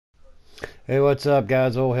Hey, what's up,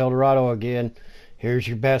 guys? Old Helldarodo again. Here's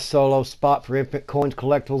your best solo spot for infinite coins,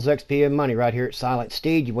 collectibles, XP, and money right here at Silent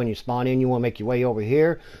Steed. When you spawn in, you want to make your way over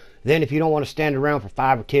here. Then if you don't want to stand around for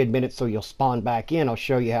 5 or 10 minutes so you'll spawn back in, I'll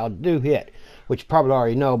show you how to do hit, which you probably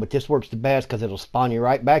already know, but this works the best because it'll spawn you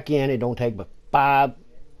right back in. It don't take but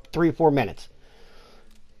 3 or 4 minutes.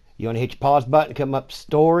 You want to hit your pause button, come up to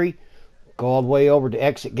story, go all the way over to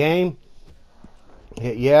exit game,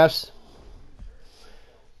 hit yes.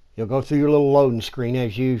 You'll go through your little loading screen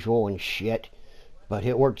as usual and shit, but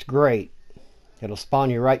it works great. It'll spawn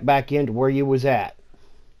you right back into where you was at,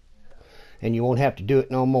 and you won't have to do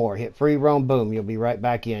it no more. Hit free roam, boom, you'll be right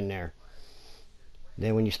back in there.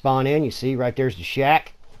 Then when you spawn in, you see right there's the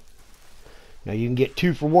shack. Now you can get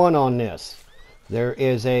 2 for 1 on this. There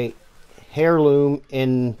is a heirloom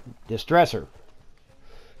in this dresser.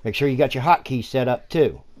 Make sure you got your hotkey set up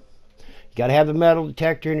too. You got to have the metal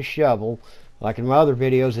detector and a shovel. Like in my other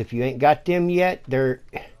videos, if you ain't got them yet,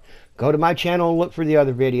 go to my channel and look for the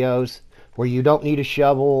other videos where you don't need a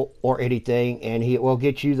shovel or anything, and it will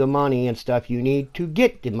get you the money and stuff you need to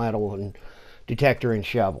get the metal and detector and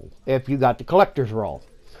shovel if you got the collector's roll.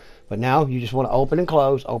 But now you just want to open and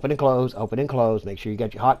close, open and close, open and close. Make sure you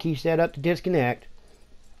got your hotkey set up to disconnect.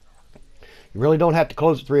 You really don't have to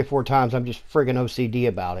close it 3 or 4 times. I'm just friggin' OCD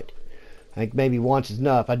about it. I think maybe once is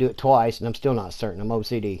enough. I do it twice and I'm still not certain. I'm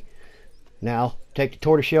OCD. Now, take the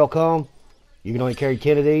tortoiseshell comb. You can only carry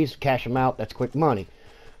 10 of these. Cash them out. That's quick money.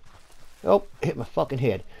 Oh, hit my fucking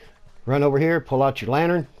head. Run over here. Pull out your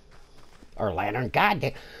lantern. Or lantern.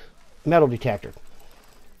 Goddamn. Metal detector.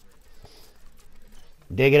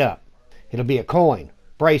 Dig it up. It'll be a coin,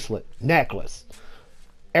 bracelet, necklace,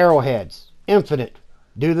 arrowheads, infinite.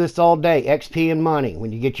 Do this all day. XP and money.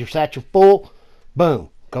 When you get your satchel full, boom.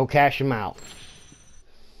 Go cash them out.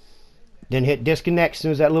 Then hit disconnect as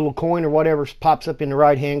soon as that little coin or whatever pops up in the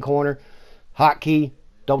right hand corner. Hotkey,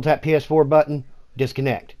 double tap PS4 button,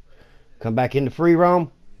 disconnect. Come back into free roam,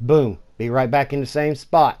 boom. Be right back in the same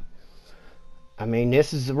spot. I mean,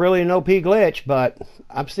 this is really an OP glitch, but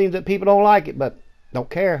I've seen that people don't like it, but don't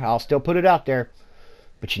care. I'll still put it out there.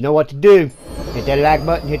 But you know what to do. Hit that like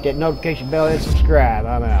button, hit that notification bell, and subscribe.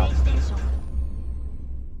 I'm out.